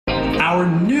our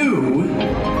new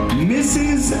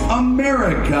Mrs.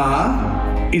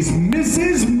 America is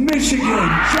Mrs. Michigan,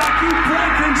 Jackie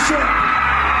Blankenship.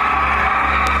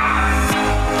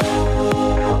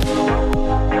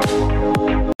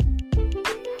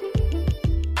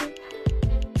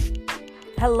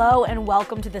 Hello and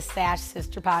welcome to the Sash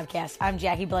Sister Podcast. I'm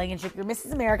Jackie Blankenship, your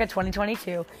Mrs. America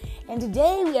 2022, and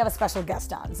today we have a special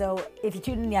guest on. So if you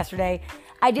tuned in yesterday,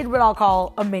 I did what I'll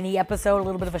call a mini episode, a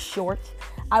little bit of a short.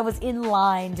 I was in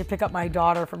line to pick up my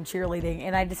daughter from cheerleading,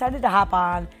 and I decided to hop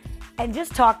on and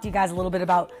just talk to you guys a little bit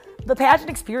about the pageant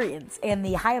experience and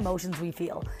the high emotions we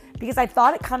feel, because I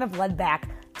thought it kind of led back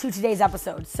to today's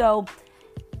episode. So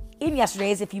in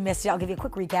yesterday's, if you missed it, I'll give you a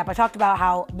quick recap. I talked about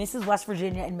how Mrs. West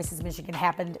Virginia and Mrs. Michigan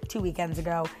happened 2 weekends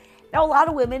ago. Now, a lot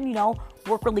of women,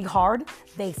 work really hard.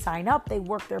 They sign up, they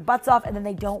work their butts off, and then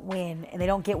they don't win, and they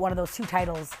don't get one of those 2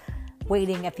 titles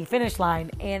waiting at the finish line,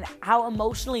 and how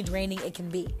emotionally draining it can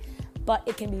be. But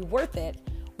it can be worth it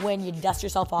when you dust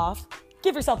yourself off.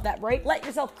 Give yourself that break. Let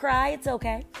yourself cry. It's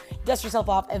okay. Dust yourself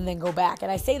off and then go back.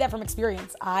 And I say that from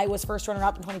experience. I was first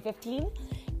runner-up in 2015,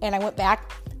 and I went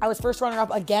back. I was first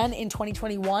runner-up again in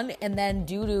 2021, and then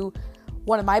due to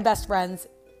one of my best friends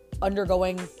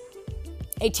undergoing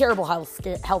a terrible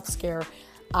health scare,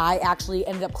 I actually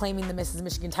ended up claiming the Mrs.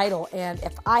 Michigan title. And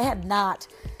if I had not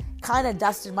kind of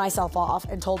dusted myself off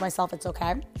and told myself it's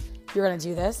okay, you're going to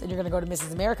do this, and you're going to go to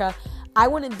Mrs. America, I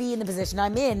wouldn't be in the position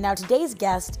I'm in. Now, today's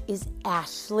guest is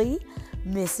Ashley,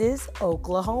 Mrs.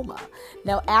 Oklahoma.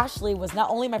 Now, Ashley was not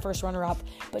only my first runner-up,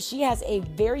 but she has a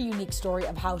very unique story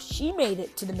of how she made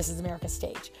it to the Mrs. America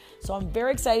stage. So I'm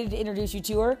very excited to introduce you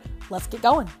to her. Let's get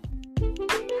going.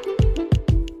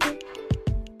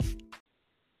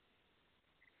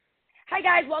 Hi,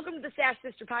 guys. Welcome to the Sash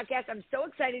Sister Podcast. I'm so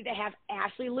excited to have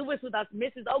Ashley Lewis with us,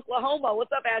 Mrs. Oklahoma.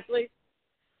 What's up, Ashley?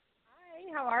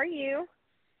 Hi, how are you?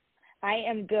 I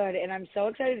am good, and I'm so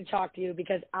excited to talk to you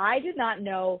because I did not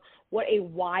know what a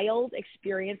wild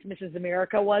experience Mrs.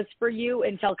 America was for you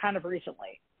until kind of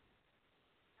recently.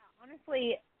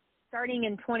 Honestly, starting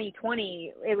in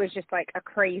 2020, it was just like a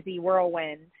crazy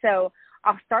whirlwind. So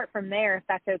I'll start from there if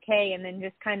that's okay, and then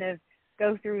just kind of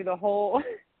go through the whole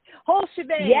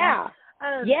shebang. Yeah.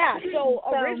 So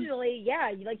originally,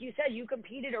 like you said, you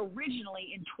competed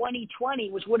originally in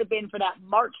 2020, which would have been for that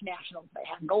March Nationals they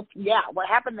had. What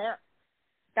happened there?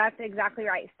 That's exactly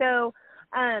right. So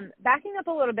backing up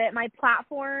a little bit, my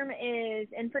platform is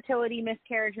infertility,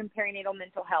 miscarriage, and perinatal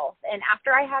mental health. And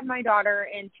after I had my daughter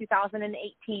in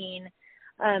 2018,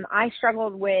 I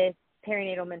struggled with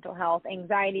perinatal mental health,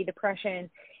 anxiety, depression.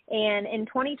 And in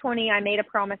 2020, I made a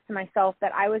promise to myself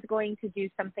that I was going to do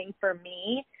something for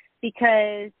me,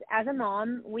 because as a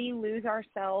mom, we lose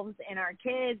ourselves in our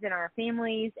kids and our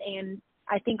families, and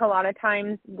I think a lot of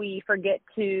times we forget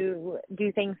to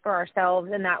do things for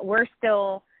ourselves, and that we're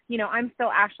still, I'm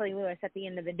still Ashley Lewis at the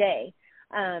end of the day.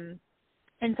 And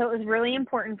so it was really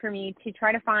important for me to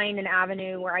try to find an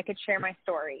avenue where I could share my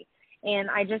story.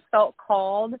 And I just felt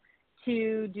called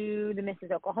to do the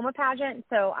Mrs. Oklahoma pageant.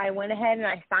 So I went ahead and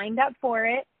I signed up for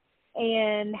it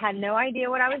and had no idea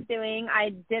what I was doing. I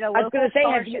did a local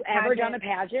have you ever done a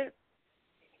pageant?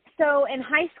 So in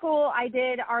high school, I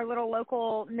did our little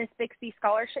local Miss Bixby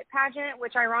scholarship pageant,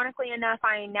 which ironically enough,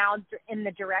 I now am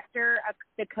the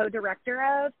co-director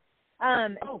of.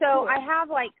 Cool. I have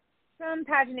like some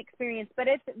pageant experience, but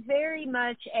it's very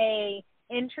much a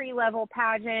entry-level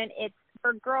pageant. It's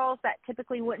for girls that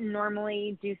typically wouldn't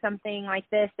normally do something like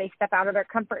this. They step out of their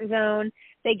comfort zone.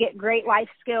 They get great life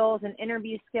skills and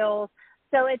interview skills.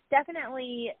 So it's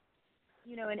definitely,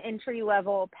 an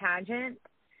entry-level pageant.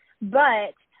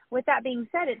 But with that being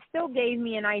said, it still gave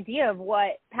me an idea of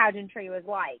what pageantry was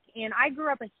like. And I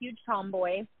grew up a huge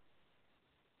tomboy,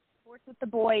 sports with the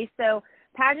boys, so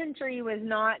pageantry was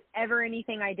not ever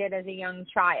anything I did as a young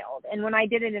child. And when I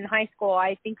did it in high school,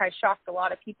 I think I shocked a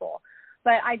lot of people.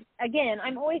 But I've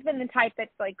always been the type that's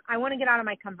like, I want to get out of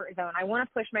my comfort zone. I want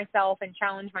to push myself and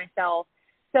challenge myself.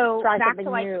 So try back to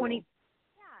like new. 20.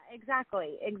 Yeah,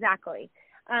 exactly.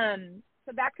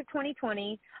 So back to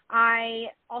 2020, I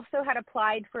also had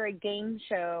applied for a game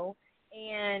show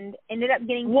and ended up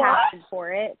getting casted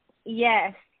for it.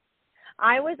 Yes.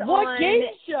 What game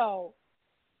show?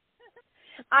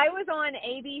 I was on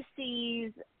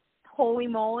ABC's Holy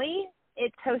Moly.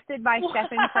 It's hosted by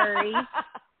Stephen Curry.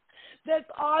 That's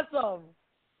awesome.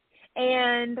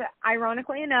 And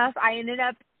ironically enough, I ended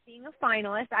up being a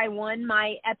finalist. I won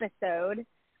my episode.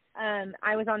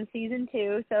 I was on season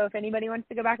 2, so if anybody wants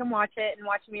to go back and watch it and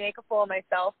watch me make a fool of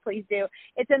myself, please do.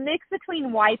 It's a mix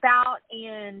between Wipeout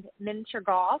and miniature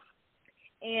golf,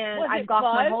 and I've golfed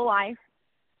my whole life.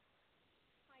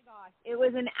 Oh my gosh, It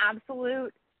was an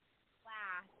absolute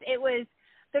blast. It was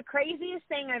the craziest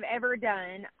thing I've ever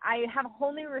done. I have a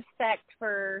whole new respect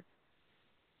for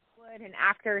Hollywood and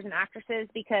actors and actresses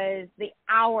because the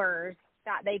hours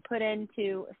that they put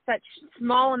into such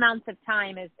small amounts of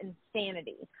time is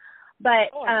insanity. But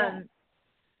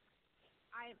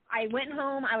I went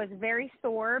home. I was very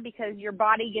sore because your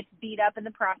body gets beat up in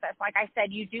the process. Like I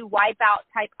said, you do wipeout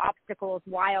type obstacles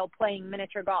while playing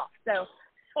miniature golf. So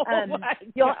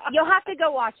you'll have to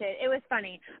go watch it. It was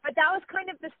funny. But that was kind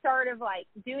of the start of like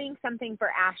doing something for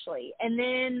Ashley. And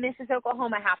then Mrs.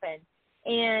 Oklahoma happened.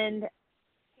 And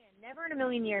never in a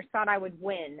million years thought I would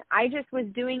win. I just was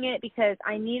doing it because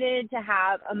I needed to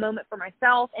have a moment for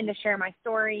myself and to share my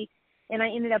story. And I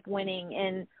ended up winning.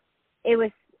 And it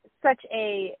was such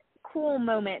a cool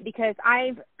moment because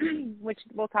which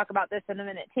we'll talk about this in a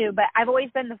minute too, but I've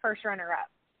always been the first runner-up.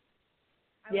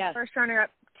 I was first runner-up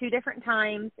 2 different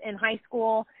times in high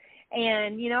school.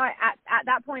 And, you know, at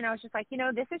that point I was just like, you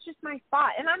know, this is just my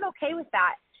spot. And I'm okay with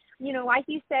that. You know, like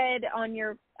you said on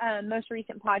your most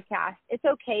recent podcast, it's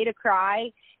okay to cry.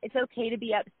 It's okay to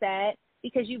be upset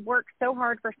because you've worked so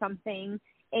hard for something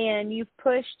and you've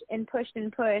pushed and pushed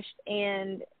and pushed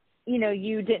and, you know,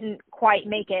 you didn't quite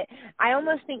make it. I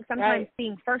almost think sometimes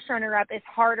being first runner-up is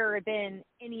harder than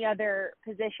any other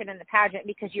position in the pageant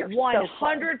because you're 100%.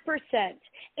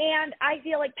 And I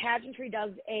feel like pageantry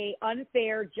does a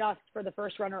unfair just for the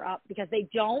first runner-up because they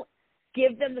don't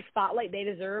give them the spotlight they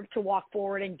deserve to walk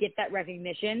forward and get that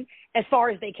recognition as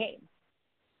far as they came.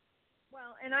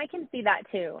 Well, and I can see that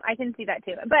too.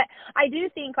 But I do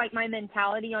think like my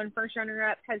mentality on first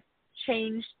runner-up has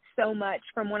changed so much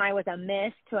from when I was a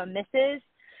Miss to a Mrs.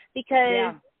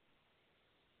 because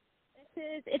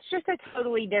it's just a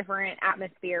totally different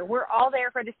atmosphere. We're all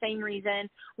there for the same reason.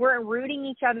 We're rooting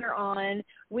each other on.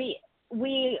 We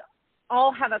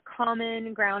all have a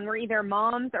common ground. We're either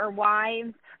moms or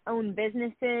wives, own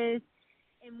businesses,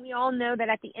 and we all know that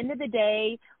at the end of the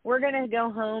day, we're going to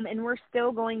go home and we're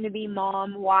still going to be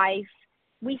mom, wife.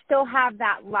 We still have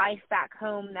that life back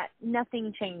home that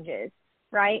nothing changes.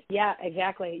 Right? Yeah,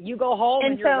 exactly. You go home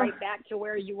and you're right back to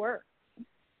where you were.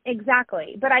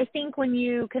 Exactly. But I think when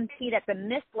you compete at the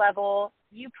Miss level,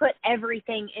 you put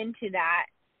everything into that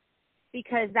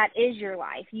because that is your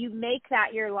life. You make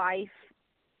that your life,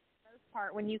 for the most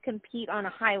part, when you compete on a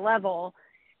high level,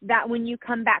 that when you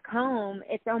come back home,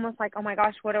 it's almost like, oh my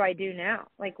gosh, what do I do now?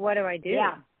 Like, what do I do?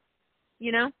 Yeah.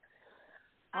 You know?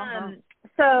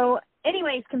 So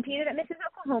anyways, competed at Mrs.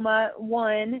 Oklahoma,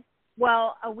 won.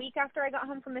 Well, a week after I got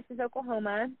home from Mrs.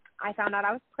 Oklahoma, I found out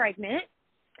I was pregnant.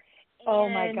 Oh,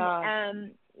 my gosh.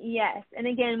 Yes. And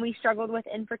again, we struggled with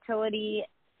infertility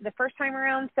the first time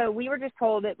around. So we were just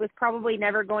told it was probably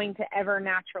never going to ever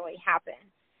naturally happen,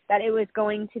 that it was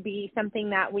going to be something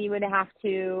that we would have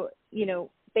to, you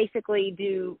know, basically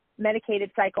do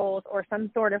medicated cycles or some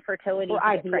sort of fertility. Or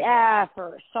IVF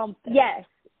or something. Yes.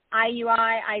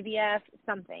 IUI, IVF,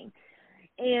 something.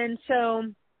 And so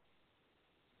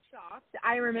shocked.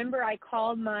 I remember I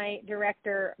called my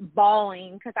director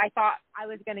bawling because I thought I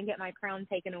was going to get my crown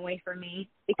taken away from me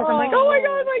because I'm like, oh my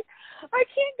God, like I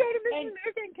can't go to Miss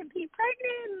America and compete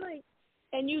pregnant.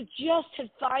 And you just had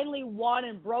finally won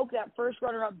and broke that first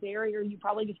runner-up barrier. You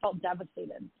probably just felt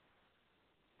devastated.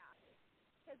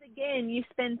 Because again, you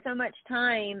spend so much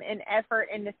time and effort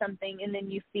into something and then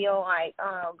you feel like,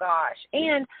 oh gosh.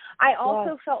 And I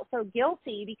also felt so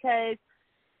guilty because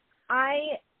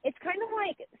it's kind of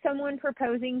like someone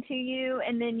proposing to you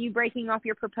and then you breaking off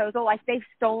your proposal. Like they've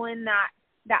stolen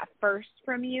that first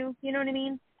from you. You know what I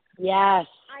mean? Yes.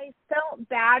 I felt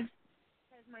bad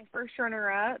because my first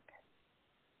runner-up,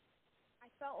 I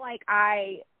felt like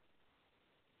I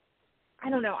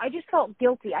don't know. I just felt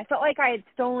guilty. I felt like I had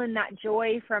stolen that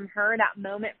joy from her, that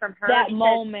moment from her. That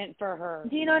moment for her.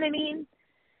 Do you know what I mean?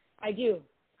 I do.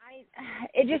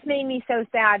 It just made me so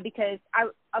sad because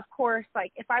of course,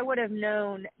 like if I would have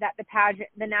known that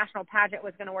the national pageant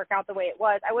was going to work out the way it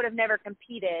was, I would have never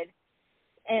competed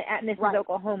at Mrs.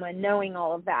 Oklahoma knowing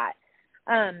all of that.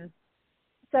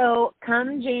 So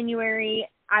come January,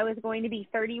 I was going to be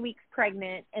 30 weeks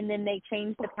pregnant and then they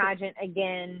changed the pageant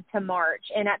again to March.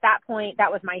 And at that point,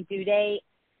 that was my due date.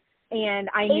 And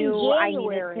I knew I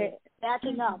needed to.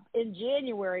 Backing up, in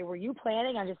January, were you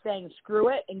planning on just saying screw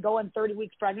it and going 30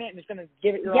 weeks pregnant and just going to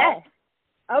give it your all? Yes.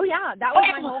 Oh, yeah. That was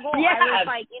my whole goal. Yes. I was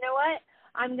like, you know what?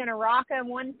 I'm going to rock a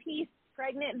one-piece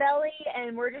pregnant belly,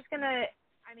 and we're just going to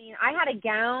 – I mean, I had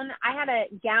a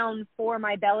gown for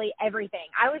my belly, everything.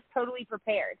 I was totally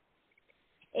prepared.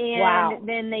 And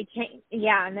then they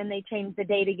changed the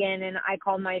date again, and I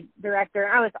called my director.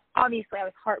 I was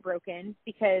heartbroken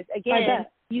because, again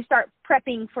 – you start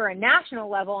prepping for a national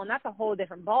level, and that's a whole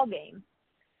different ballgame.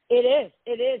 It is.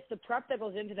 It is. The prep that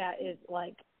goes into that is,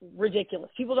 like,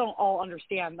 ridiculous. People don't all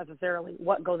understand necessarily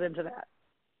what goes into that.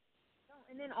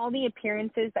 And then all the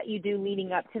appearances that you do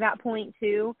leading up to that point,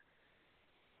 too.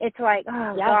 It's like,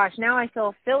 oh, gosh, now I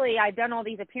feel silly. I've done all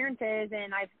these appearances,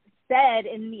 and I've said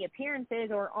in the appearances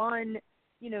or on,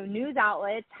 news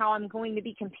outlets how I'm going to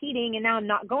be competing, and now I'm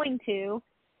not going to.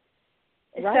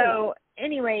 Right. So,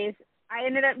 anyways, I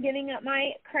ended up giving up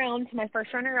my crown to my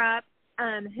first runner-up,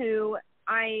 who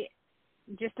I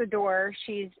just adore.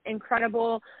 She's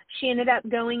incredible. She ended up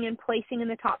going and placing in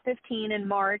the top 15 in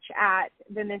March at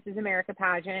the Mrs. America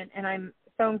pageant, and I'm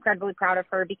so incredibly proud of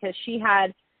her because she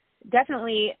had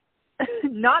definitely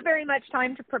not very much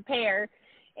time to prepare,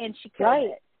 and she killed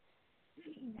it.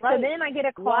 Right. So then I get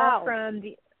a call from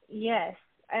the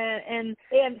and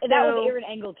that was Erin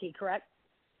Engelke, correct?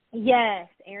 Yes,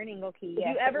 Erin Engelke. If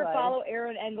you ever follow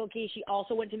Erin Engelke, she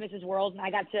also went to Mrs. World, and I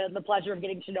got the pleasure of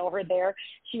getting to know her there.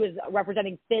 She was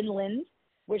representing Finland,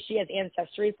 which she has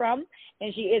ancestry from,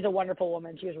 and she is a wonderful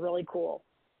woman. She was really cool.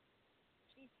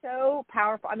 She's so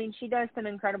powerful. I mean, she does some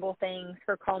incredible things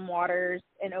for Calm Waters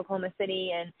in Oklahoma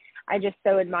City, and I just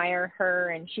so admire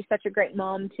her, and she's such a great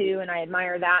mom, too, and I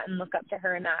admire that and look up to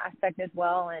her in that aspect as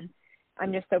well, and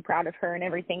I'm just so proud of her and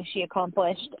everything she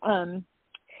accomplished.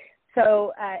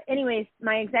 So anyways,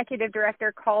 my executive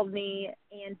director called me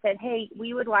and said, hey,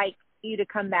 we would like you to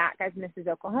come back as Mrs.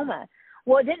 Oklahoma.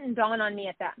 Well, it didn't dawn on me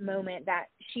at that moment that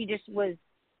she just was,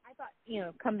 I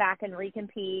thought, come back and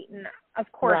recompete. And, of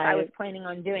course, I was planning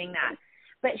on doing that.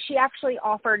 But she actually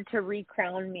offered to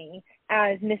recrown me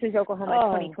as Mrs. Oklahoma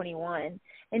 2021.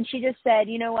 And she just said,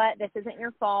 you know what, this isn't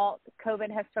your fault. COVID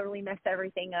has totally messed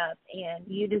everything up, and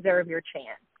you deserve your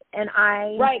chance. And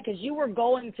I – right, because you were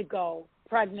going to go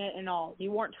pregnant and all.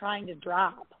 You weren't trying to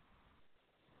drop.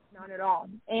 Not at all.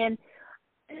 And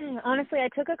honestly, I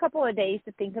took a couple of days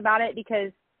to think about it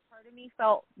because part of me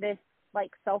felt this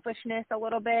like selfishness a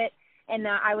little bit, and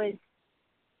that I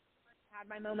had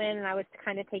my moment and I was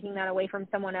kind of taking that away from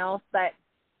someone else. But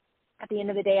at the end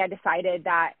of the day, I decided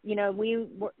that,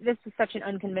 this is such an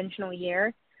unconventional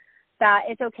year that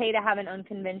it's okay to have an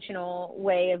unconventional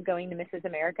way of going to Mrs.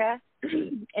 America.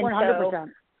 And 100%.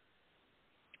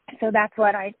 So that's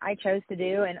what I chose to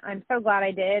do, and I'm so glad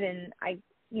I did. And I,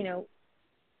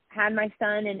 had my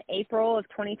son in April of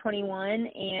 2021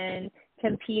 and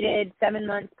competed 7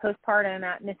 months postpartum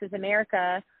at Mrs.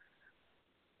 America,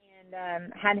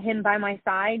 and had him by my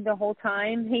side the whole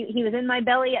time. He was in my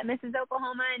belly at Mrs.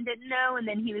 Oklahoma and didn't know, and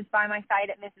then he was by my side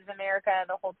at Mrs. America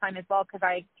the whole time as well because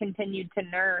I continued to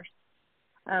nurse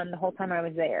the whole time I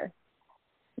was there.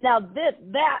 Now,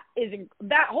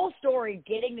 that whole story,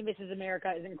 getting to Mrs.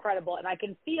 America, is incredible, and I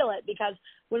can feel it because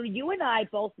when you and I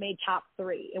both made top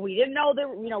 3, and we didn't know that,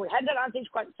 we hadn't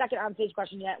done second on-stage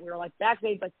question yet, and we were, like,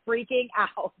 backstage, like, freaking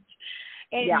out.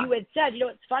 And you had said,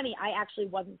 it's funny, I actually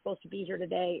wasn't supposed to be here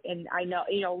today, and I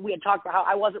know, we had talked about how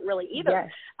I wasn't really either.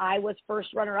 Yes. I was first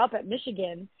runner-up at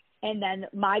Michigan, and then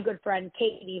my good friend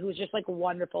Katie, who's just, like,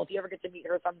 wonderful. If you ever get to meet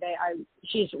her someday,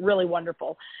 she's really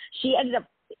wonderful. She ended up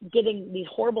getting these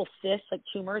horrible cysts, like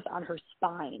tumors, on her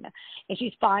spine. And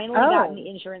she's finally gotten the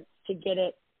insurance to get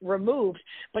it removed,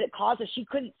 but it caused her, she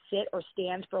couldn't sit or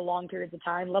stand for long periods of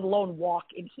time, let alone walk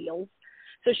in heels.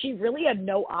 So she really had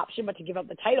no option but to give up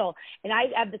the title. And I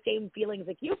had the same feelings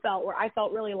like you felt, where I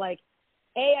felt really like,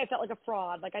 I felt like a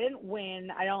fraud. Like I didn't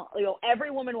win.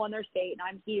 Every woman won their state, and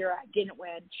I'm here. I didn't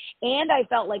win. And I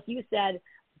felt, like you said,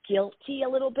 guilty a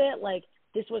little bit. Like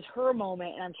this was her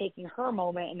moment, and I'm taking her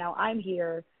moment, and now I'm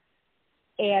here.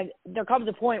 And there comes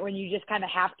a point when you just kind of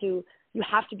have to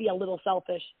be a little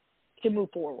selfish to move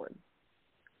forward.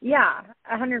 Yeah,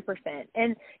 100%.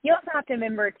 And you also have to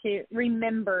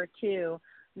remember too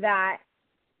that,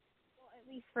 well, at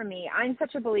least for me, I'm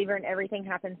such a believer in everything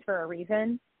happens for a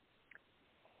reason.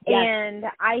 Yes. And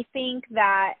I think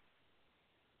that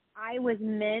I was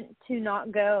meant to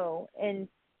not go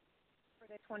for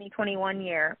the 2021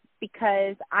 year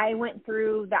because I went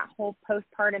through that whole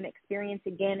postpartum experience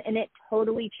again, and it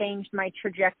totally changed my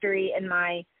trajectory and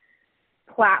my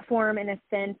platform in a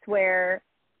sense where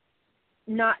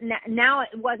now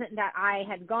it wasn't that I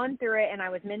had gone through it and I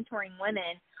was mentoring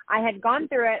women. I had gone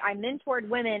through it, I mentored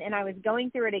women, and I was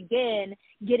going through it again,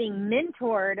 getting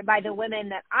mentored by the women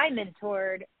that I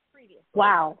mentored previously.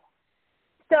 Wow.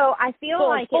 So I feel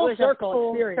like it was a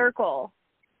full circle.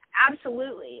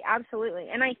 Absolutely, absolutely.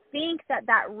 And I think that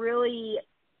really,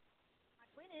 I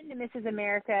went into Mrs.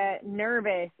 America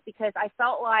nervous because I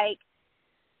felt like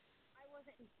I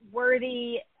wasn't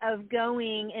worthy of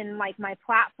going, and like my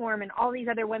platform, and all these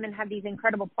other women have these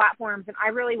incredible platforms, and I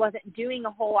really wasn't doing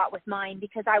a whole lot with mine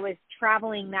because I was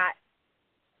traveling that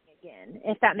again,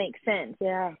 if that makes sense.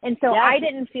 Yeah. And so I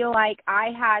didn't feel like I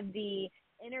had the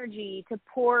energy to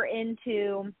pour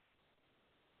into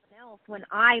someone else when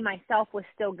I myself was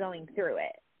still going through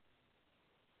it.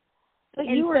 But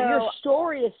your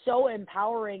story is so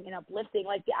empowering and uplifting.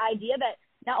 Like the idea that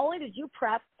not only did you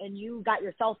prep and you got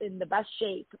yourself in the best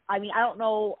shape. I mean, I don't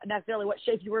know necessarily what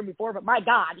shape you were in before, but my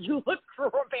God, you look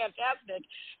fantastic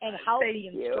and healthy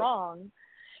and strong.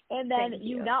 And then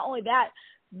you not only that,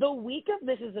 the week of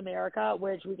Mrs. America,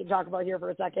 which we can talk about here for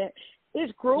a second, is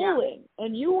grueling. Yeah.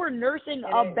 And you were nursing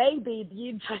a baby the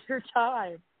entire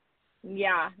time.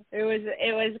 Yeah, it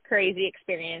was a crazy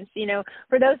experience. You know,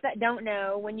 for those that don't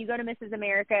know, when you go to Mrs.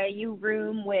 America, you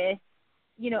room with,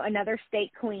 you know, another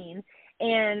state queen.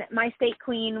 And my state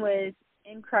queen was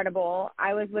incredible.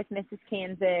 I was with Mrs.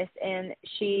 Kansas, and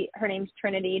her name's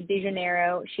Trinity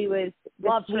DeJaneiro. She was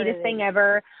the sweetest thing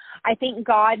ever. I think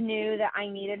God knew that I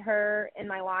needed her in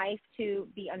my life to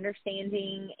be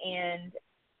understanding and,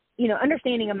 you know,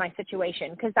 understanding of my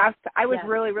situation, because I was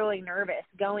really, really nervous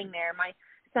going there. My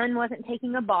son wasn't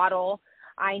taking a bottle.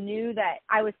 I knew that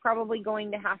I was probably going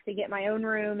to have to get my own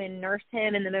room and nurse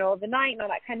him in the middle of the night and all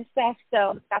that kind of stuff.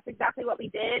 So that's exactly what we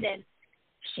did. And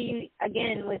she,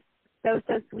 again, was so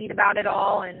sweet about it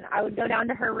all. And I would go down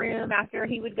to her room after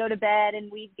he would go to bed,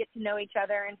 and we'd get to know each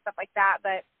other and stuff like that.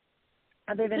 But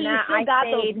other than that, I got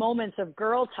those moments of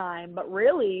girl time, but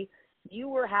really you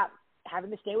were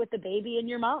having to stay with the baby and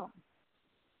your mom.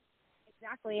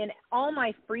 Exactly. And all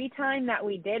my free time that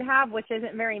we did have, which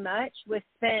isn't very much, was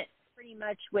spent pretty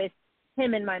much with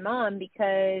him and my mom,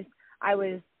 because I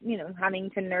was, you know,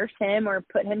 having to nurse him or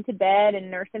put him to bed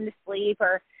and nurse him to sleep,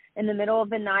 or in the middle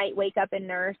of the night wake up and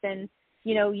nurse. And,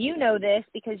 you know this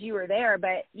because you were there,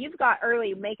 but you've got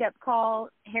early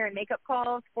hair and makeup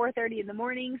calls, 4:30 in the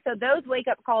morning. So those wake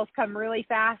up calls come really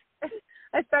fast,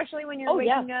 especially when you're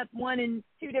waking up 1 and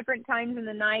 2 different times in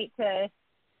the night to,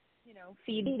 you know,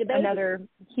 feed another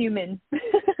human.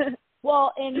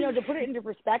 Well, and, you know, to put it into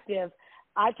perspective,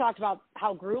 I've talked about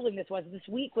how grueling this was. This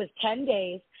week was 10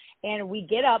 days, and we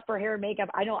get up for hair and makeup.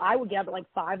 I know I would get up at like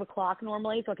 5 o'clock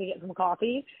normally so I could get some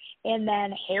coffee, and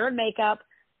then hair and makeup,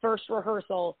 first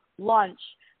rehearsal, lunch,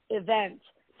 event,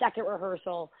 second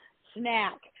rehearsal,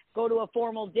 snack, go to a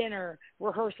formal dinner,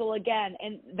 rehearsal again,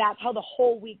 and that's how the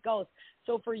whole week goes.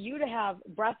 So for you to have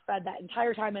breastfed that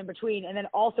entire time in between and then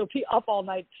also be up all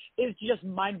night is just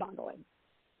mind-boggling.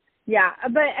 Yeah,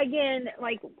 but again,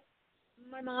 like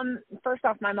my mom, first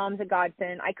off, my mom's a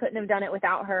godsend. I couldn't have done it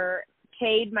without her.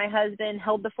 Cade, my husband,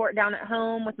 held the fort down at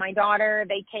home with my daughter.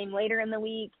 They came later in the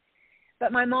week.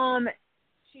 But my mom,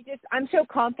 I'm so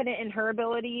confident in her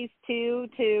abilities too,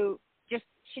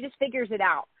 she just figures it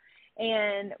out.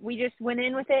 And we just went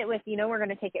in with it with, you know, we're going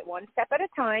to take it one step at a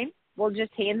time. We'll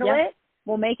just handle it.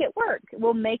 We'll make it work.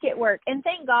 And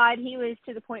thank God he was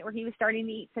to the point where he was starting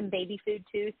to eat some baby food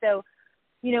too. So,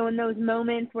 you know, in those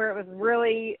moments where it was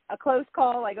really a close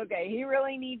call, like, okay, he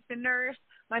really needs to nurse,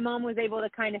 my mom was able to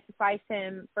kind of suffice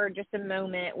him for just a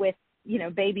moment with, you know,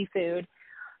 baby food.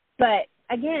 But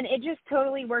again, it just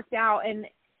totally worked out.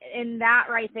 And that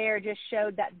right there just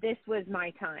showed that this was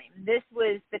my time. This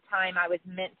was the time I was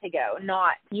meant to go,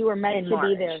 not you were meant to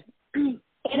be there.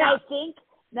 And I think,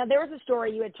 now there was a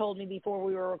story you had told me before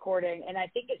we were recording, and I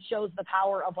think it shows the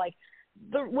power of, like,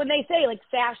 when they say, like,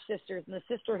 Sash sisters and the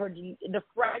sisterhood, the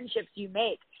friendships you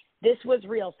make, this was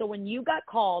real. So when you got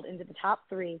called into the top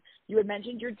 3, you had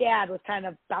mentioned your dad was kind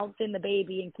of bouncing the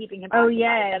baby and keeping him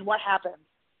occupied. And what happened?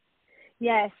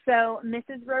 Yes, so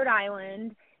Mrs. Rhode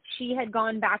Island, she had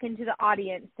gone back into the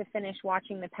audience to finish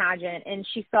watching the pageant, and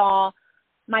she saw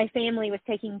my family was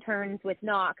taking turns with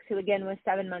Knox, who, again, was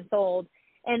 7 months old.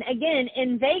 And, again,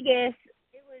 in Vegas,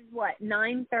 it was,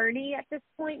 9:30 at this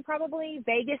point probably,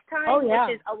 Vegas time,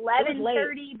 which is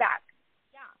 11:30 back.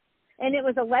 Yeah. And it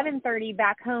was 11:30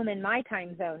 back home in my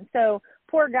time zone. So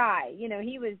poor guy, you know,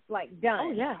 he was, like, done.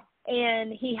 Oh, yeah.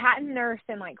 And he hadn't nursed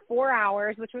in, 4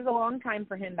 hours, which was a long time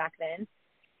for him back then.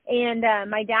 And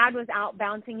my dad was out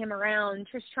bouncing him around,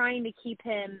 just trying to keep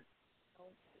him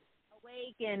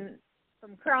awake and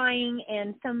from crying.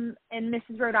 And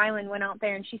Mrs. Rhode Island went out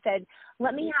there and she said,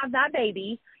 "Let me have that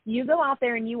baby. You go out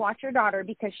there and you watch your daughter,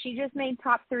 because she just made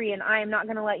top 3 and I am not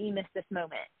going to let you miss this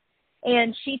moment."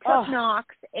 And she took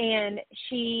Knox and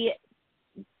she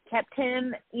kept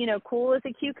him, you know, cool as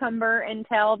a cucumber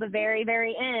until the very,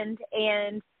 very end.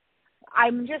 And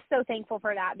I'm just so thankful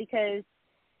for that, because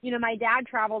my dad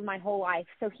traveled my whole life,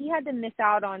 so he had to miss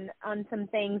out on some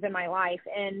things in my life.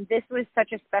 And this was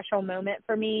such a special moment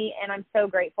for me. And I'm so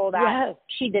grateful that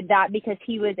she did that, because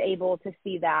he was able to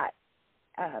see that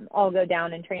all go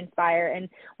down and transpire. And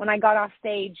when I got off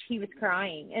stage, he was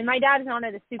crying. And my dad's not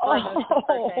a super emotional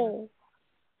person.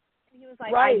 And he was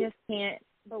like, I just can't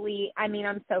believe,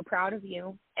 I'm so proud of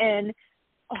you. And,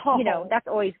 that's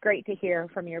always great to hear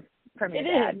from your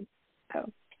dad.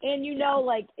 So. And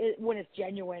when it's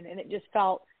genuine, and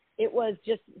it was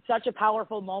just such a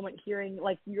powerful moment hearing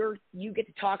like you get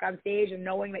to talk on stage and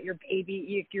knowing that your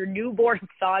baby, your newborn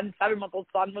son, 7-month-old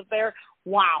son was there.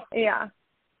 Wow. Yeah.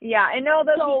 Yeah. And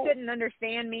although he couldn't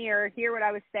understand me or hear what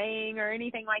I was saying or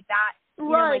anything like that,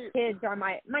 my kids are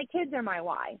my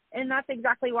why. And that's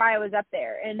exactly why I was up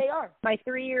there. And they are. My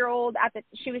 3-year-old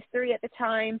she was 3 at the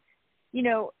time,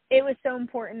 it was so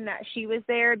important that she was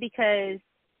there, because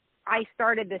I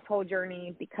started this whole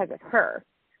journey because of her.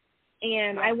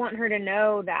 And I want her to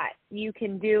know that you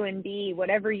can do and be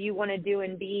whatever you want to do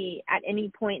and be at any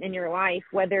point in your life,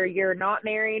 whether you're not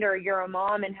married or you're a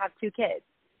mom and have 2 kids.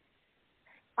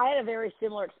 I had a very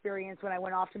similar experience when I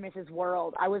went off to Mrs.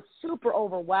 World. I was super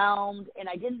overwhelmed, and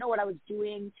I didn't know what I was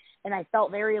doing, and I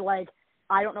felt very like,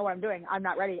 I don't know what I'm doing. I'm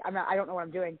not ready. I don't know what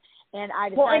I'm doing. And I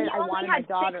decided I wanted my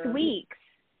daughter. 6 weeks.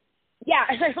 Yeah,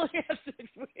 I only have 6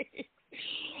 weeks.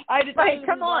 I decided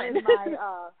come on. my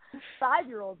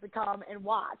 5-year-old to come and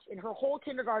watch, and her whole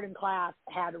kindergarten class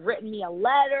had written me a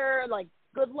letter, like,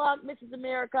 good luck, Mrs.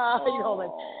 America,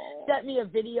 sent me a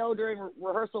video during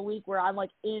rehearsal week where I'm,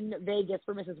 like, in Vegas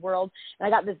for Mrs. World, and I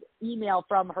got this email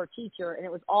from her teacher, and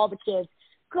it was all the kids,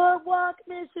 good luck,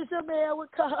 Mrs.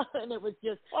 America, and it was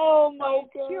just so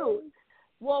cute.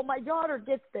 Well, my daughter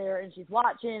gets there, and she's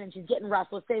watching, and she's getting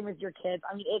restless, same as your kids.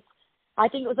 I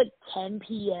think it was like 10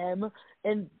 p.m.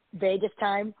 in Vegas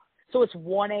time, so it's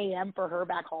 1 a.m. for her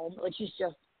back home. Like, she's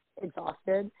just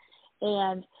exhausted.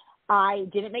 And I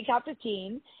didn't make top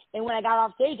 15. And when I got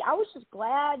off stage, I was just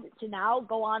glad to now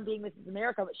go on being Mrs.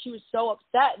 America. But she was so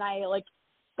upset, and I,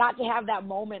 got to have that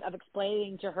moment of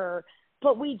explaining to her,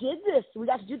 but we did this. We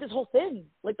got to do this whole thing.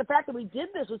 Like, the fact that we did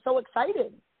this was so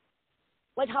exciting.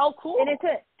 Like, how cool.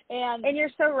 And you're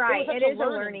so right. It is a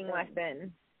learning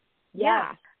lesson.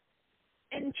 Yeah.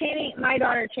 And my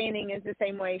daughter Channing is the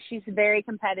same way. She's very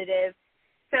competitive.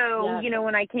 So,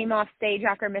 when I came off stage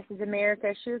after Mrs.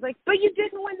 America, she was like, but you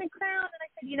didn't win the crown. And I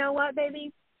said, you know what,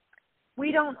 baby?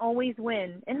 We don't always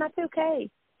win. And that's okay.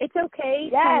 It's okay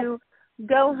to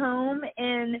go home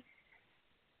and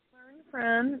learn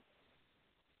from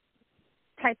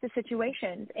types of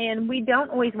situations. And we don't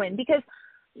always win because,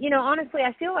 honestly,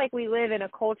 I feel like we live in a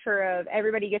culture of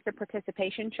everybody gets a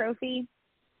participation trophy.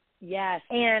 Yes.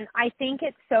 And I think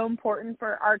it's so important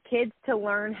for our kids to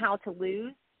learn how to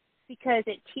lose, because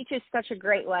it teaches such a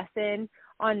great lesson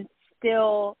on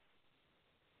still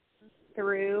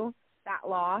through that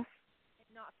loss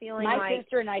and not feeling My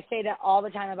sister and I say that all the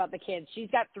time about the kids.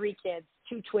 She's got 3 kids,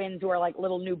 2 twins who are like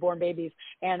little newborn babies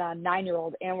and a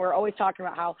 9-year-old. And we're always talking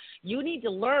about how you need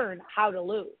to learn how to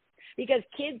lose, because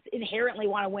kids inherently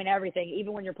want to win everything,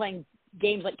 even when you're playing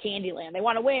games like Candyland. They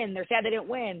want to win. They're sad they didn't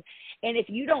win. And if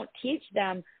you don't teach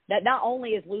them that not only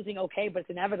is losing okay, but it's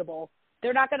inevitable,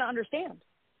 they're not going to understand.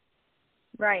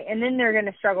 Right. And then they're going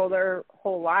to struggle their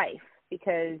whole life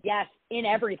because, yes, in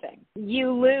everything.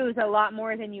 You lose a lot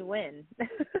more than you win.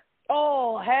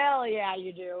 Oh, hell yeah,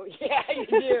 you do. Yeah, you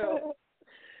do.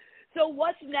 So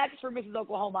what's next for Mrs.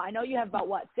 Oklahoma? I know you have about,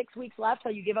 6 weeks left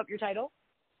till you give up your title?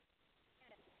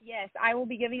 Yes, I will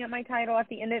be giving up my title at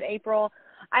the end of April.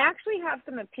 I actually have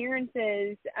some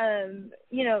appearances,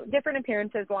 different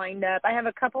appearances lined up. I have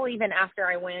a couple even after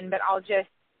I win, but I'll just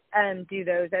do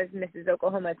those as Mrs.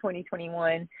 Oklahoma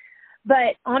 2021.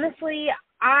 But honestly,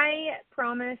 I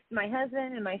promised my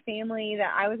husband and my family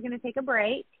that I was going to take a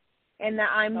break and that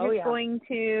I'm going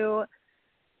to,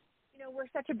 we're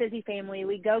such a busy family.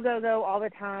 We go all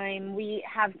the time. We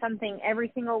have something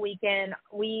every single weekend.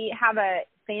 We have a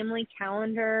family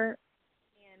calendar,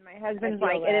 and my husband's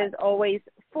like, it is always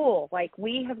full. Like,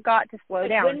 we have got to slow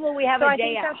down. When will we have a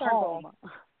day at home?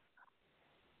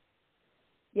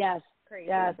 Yes. Crazy.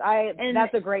 Yes.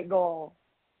 That's a great goal.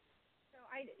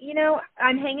 So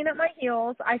I'm hanging up my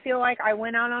heels. I feel like I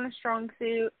went out on a strong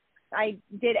suit. I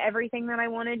did everything that I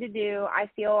wanted to do. I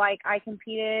feel like I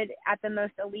competed at the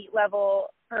most elite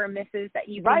level for Mrs. that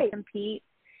you can compete.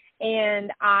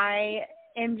 And I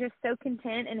am just so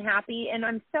content and happy. And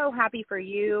I'm so happy for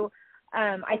you.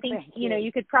 I think,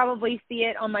 you could probably see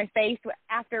it on my face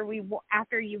after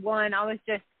you won. I was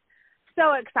just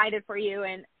so excited for you.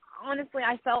 And honestly,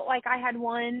 I felt like I had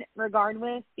won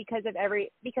regardless because of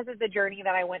the journey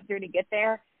that I went through to get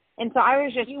there. And so I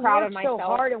was just proud of myself. You worked so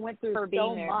hard and went through for being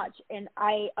so there. much, and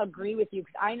I agree with you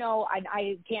because I know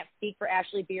I can't speak for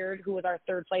Ashley Beard, who was our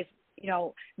third place,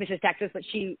 Mrs. Texas, but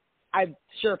I'm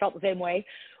sure felt the same way.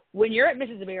 When you're at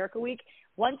Mrs. America Week,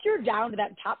 once you're down to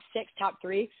that top 6, top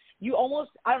 3, you almost,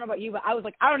 I don't know about you, but I was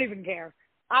like, I don't even care.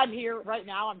 I'm here right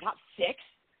now. I'm top 6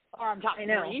 or I'm top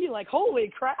 3. Like,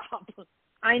 holy crap.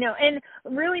 I know. And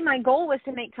really my goal was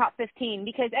to make top 15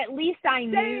 because at least I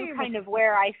knew kind of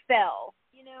where I fell.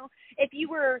 If you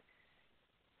were,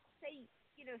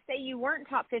 say you weren't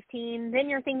top 15, then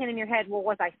you're thinking in your head, well,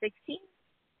 was I 16?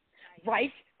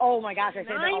 Right. Oh my gosh. I say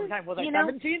that all the time. Was I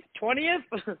 17th,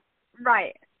 20th?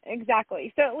 Right.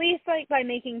 Exactly. So at least like by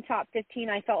making top 15,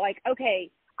 I felt like, okay,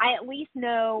 I at least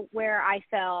know where I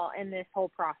fell in this whole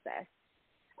process.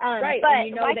 Right. But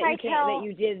and that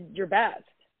you did your best.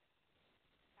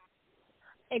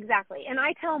 Exactly. And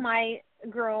I tell my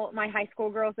high school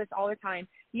girls this all the time.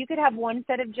 You could have one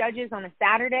set of judges on a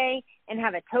Saturday and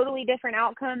have a totally different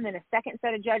outcome than a second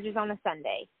set of judges on a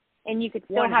Sunday. And you could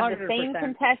still 100%. Have the same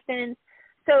contestants.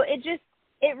 So it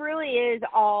really is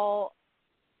all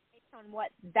based on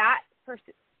what that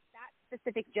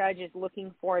specific judge is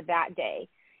looking for that day.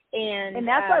 And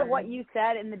that's why what you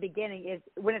said in the beginning is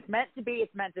when it's meant to be,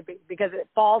 it's meant to be because it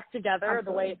falls together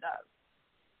Absolutely. The way it does.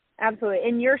 Absolutely.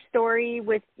 And your story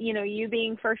with, you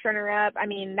being first runner-up, I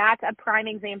mean, that's a prime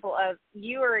example of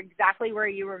you are exactly where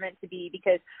you were meant to be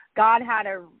because God had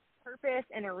a purpose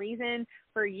and a reason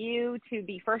for you to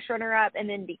be first runner-up and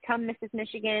then become Mrs.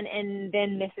 Michigan and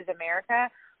then Mrs.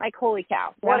 America. Like, holy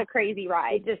cow. What a crazy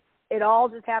ride. It all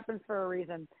just happens for a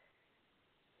reason.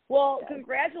 Well,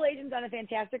 congratulations on a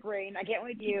fantastic reign. I can't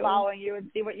wait to keep following you and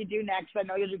see what you do next. I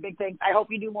know you'll do big things. I hope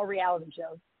you do more reality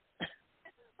shows.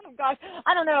 Oh, gosh.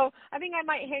 I don't know. I think I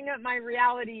might hang up my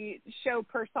reality show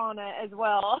persona as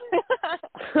well.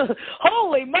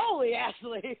 Holy moly,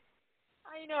 Ashley.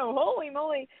 I know. Holy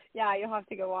moly. Yeah, you'll have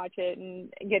to go watch it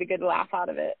and get a good laugh out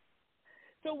of it.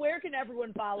 So where can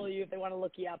everyone follow you if they want to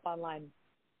look you up online?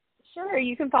 Sure.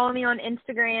 You can follow me on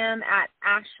Instagram at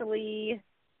Ashley.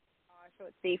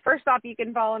 Let's see. First off, you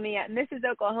can follow me at Mrs.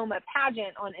 Oklahoma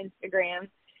Pageant on Instagram.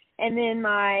 And then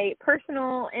my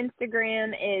personal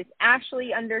Instagram is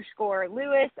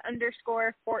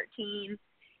Ashley_Lewis_14.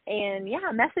 And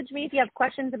message me if you have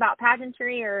questions about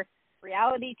pageantry or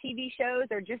reality TV shows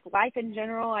or just life in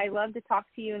general. I love to talk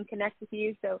to you and connect with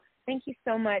you. So thank you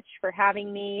so much for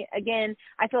having me. Again,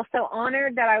 I feel so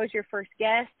honored that I was your first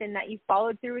guest and that you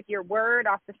followed through with your word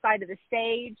off the side of the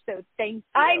stage. So thank you.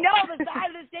 I know, the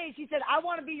side of the stage. She said, I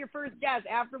want to be your first guest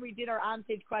after we did our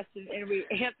onstage question and we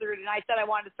answered and I said I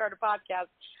wanted to start a podcast.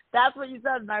 That's what you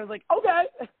said. And I was like, okay.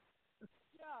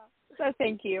 So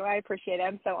thank you. I appreciate it.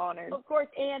 I'm so honored. Of course.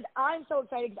 And I'm so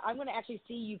excited because I'm going to actually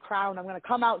see you crowned. I'm going to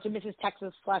come out to Mrs.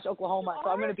 Texas/Oklahoma. So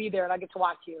I'm going to be there and I get to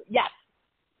watch you. Yes.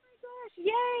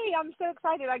 Yay! I'm so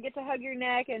excited. I get to hug your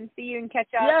neck and see you and catch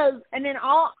up. Yes. And then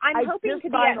I'm hoping to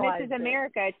be at Mrs.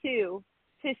 America too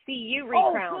to see you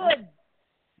recrowned. Oh, good.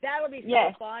 That'll be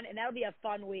so fun, and that'll be a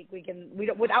fun week. We don't,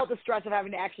 without the stress of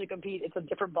having to actually compete. It's a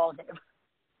different ballgame.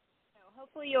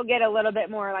 Hopefully, you'll get a little bit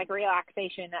more like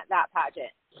relaxation at that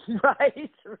pageant.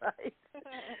 Right.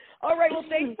 All right. Well,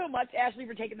 thanks so much, Ashley,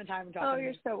 for taking the time and talking to me. Oh,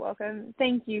 you're so welcome.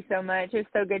 Thank you so much. It's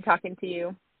so good talking to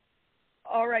you.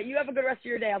 All right. You have a good rest of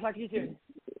your day. I'll talk to you soon.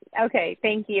 Okay.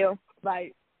 Thank you.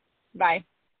 Bye. Bye.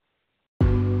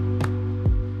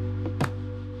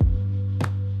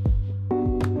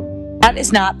 That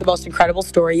is not the most incredible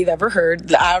story you've ever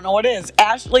heard. I don't know what is.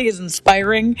 Ashley is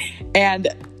inspiring and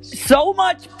so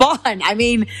much fun. I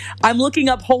mean, I'm looking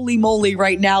up Holy Moly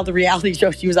right now, the reality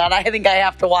show she was on. I think I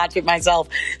have to watch it myself,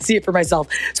 see it for myself.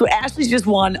 So Ashley's just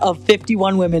one of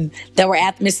 51 women that were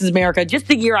at Mrs. America just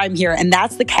the year I'm here. And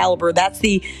that's the caliber. That's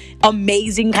the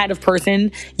amazing kind of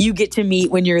person you get to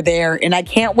meet when you're there. And I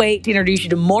can't wait to introduce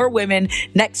you to more women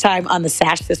next time on the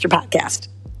Sash Sister Podcast.